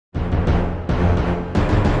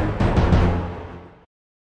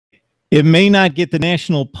It may not get the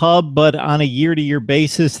national pub, but on a year-to-year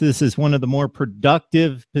basis, this is one of the more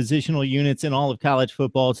productive positional units in all of college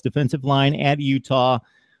football. It's defensive line at Utah.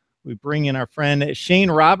 We bring in our friend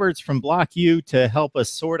Shane Roberts from Block U to help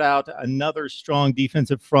us sort out another strong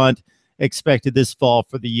defensive front expected this fall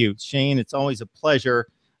for the Utes. Shane, it's always a pleasure.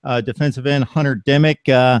 Defensive end Hunter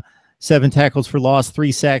Demick, 7 tackles for loss,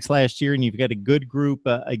 3 sacks last year, and you've got a good group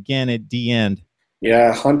again at D end.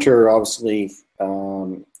 Yeah, Hunter obviously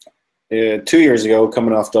 2 years ago,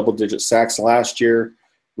 coming off double-digit sacks last year,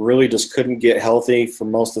 really just couldn't get healthy for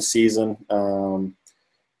most of the season.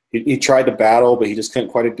 He tried to battle, but he just couldn't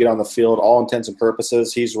quite get on the field. All intents and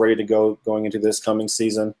purposes, he's ready to go going into this coming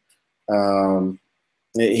season.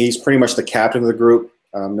 He's pretty much the captain of the group,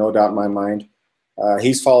 no doubt in my mind.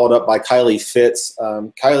 He's followed up by Kylie Fitz.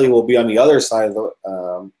 Kylie will be on the other side of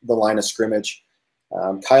the line of scrimmage.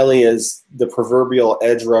 Kylie is the proverbial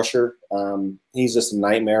edge rusher. He's just a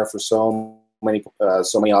nightmare for so many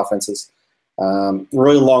offenses.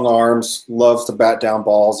 Really long arms, loves to bat down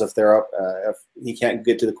balls if they're up, if he can't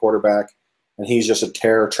get to the quarterback, and he's just a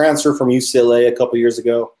terror. Transfer from UCLA a couple years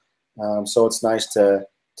ago, so it's nice to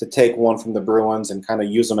take one from the Bruins and kind of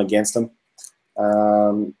use them against them.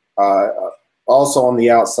 Also on the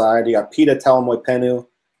outside, you got Pita Talamoipenu.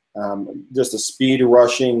 Just a speed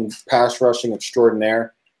rushing, pass rushing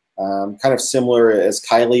extraordinaire. Kind of similar as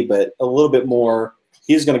Kylie, but a little bit more.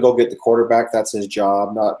 He's going to go get the quarterback. That's his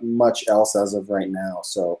job. Not much else as of right now.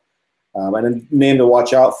 So, and a name to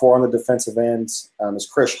watch out for on the defensive ends is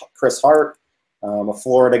Chris Hart, a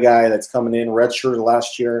Florida guy that's coming in, redshirted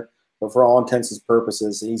last year. But for all intents and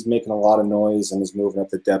purposes, he's making a lot of noise and is moving up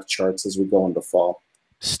the depth charts as we go into fall.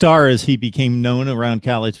 Star, as he became known around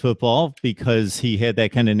college football because he had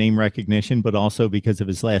that kind of name recognition, but also because of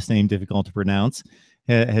his last name, difficult to pronounce,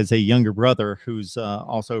 has a younger brother who's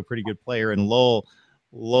also a pretty good player, and Lowell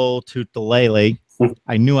Lotulelei.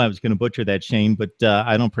 I knew I was going to butcher that, Shane, but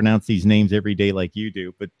I don't pronounce these names every day like you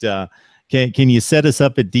do. But can you set us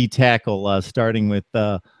up at D tackle, starting with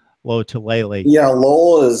Lotulelei? Yeah,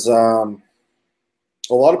 Lowell is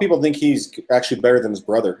a lot of people think he's actually better than his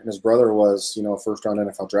brother. And his brother was, a first-round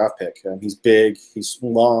NFL draft pick. He's big, he's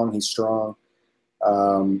long, he's strong.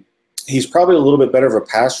 He's probably a little bit better of a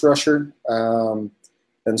pass rusher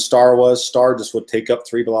than Star was. Star just would take up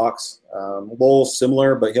 3 blocks. Lowell's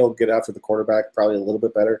similar, but he'll get after the quarterback probably a little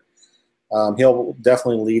bit better. He'll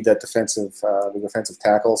definitely lead that the defensive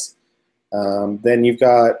tackles. Then you've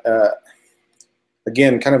got,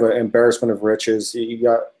 again, kind of an embarrassment of riches. You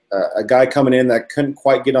got a guy coming in that couldn't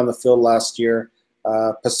quite get on the field last year,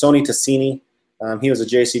 Pisoni Tassini. He was a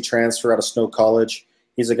JC transfer out of Snow College.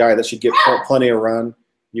 He's a guy that should get plenty of run.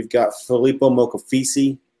 You've got Filippo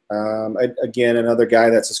Mokafisi, again, another guy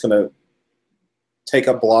that's just going to take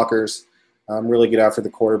up blockers, really get after the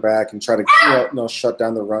quarterback and try to shut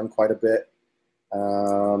down the run quite a bit.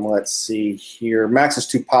 Let's see here. Maxis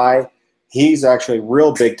Tupai, he's actually a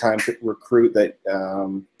real big-time recruit that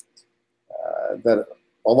that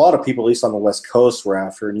a lot of people, at least on the West Coast, were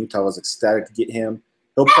after, and Utah was ecstatic to get him.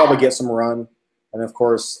 He'll probably get some run. And, of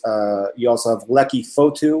course, you also have Leki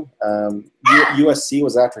Fotu. USC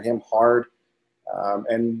was after him hard.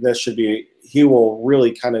 And this should be – he will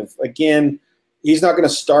really kind of – again, he's not going to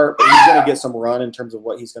start, but he's going to get some run in terms of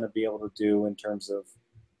what he's going to be able to do in terms of,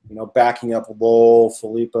 backing up Lowell,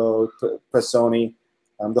 Filippo, Pisoni,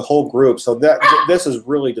 the whole group. So this is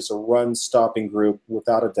really just a run-stopping group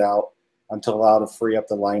without a doubt, until allowed to free up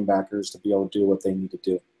the linebackers to be able to do what they need to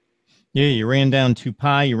do. Yeah, you ran down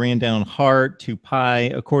Tupai, you ran down Hart.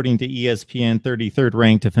 Tupai, according to ESPN, 33rd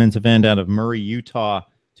ranked defensive end out of Murray, Utah,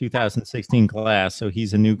 2016 class. So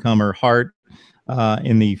he's a newcomer. Hart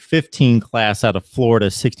in the 15 class out of Florida,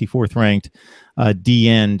 64th ranked D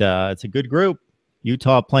end. It's a good group.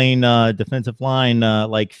 Utah playing defensive line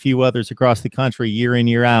like few others across the country year in,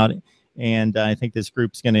 year out. And I think this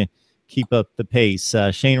group's going to keep up the pace.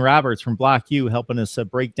 Shane Roberts from Block U helping us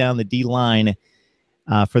break down the D line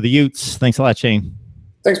for the Utes. Thanks a lot, Shane.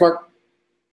 Thanks, Mark.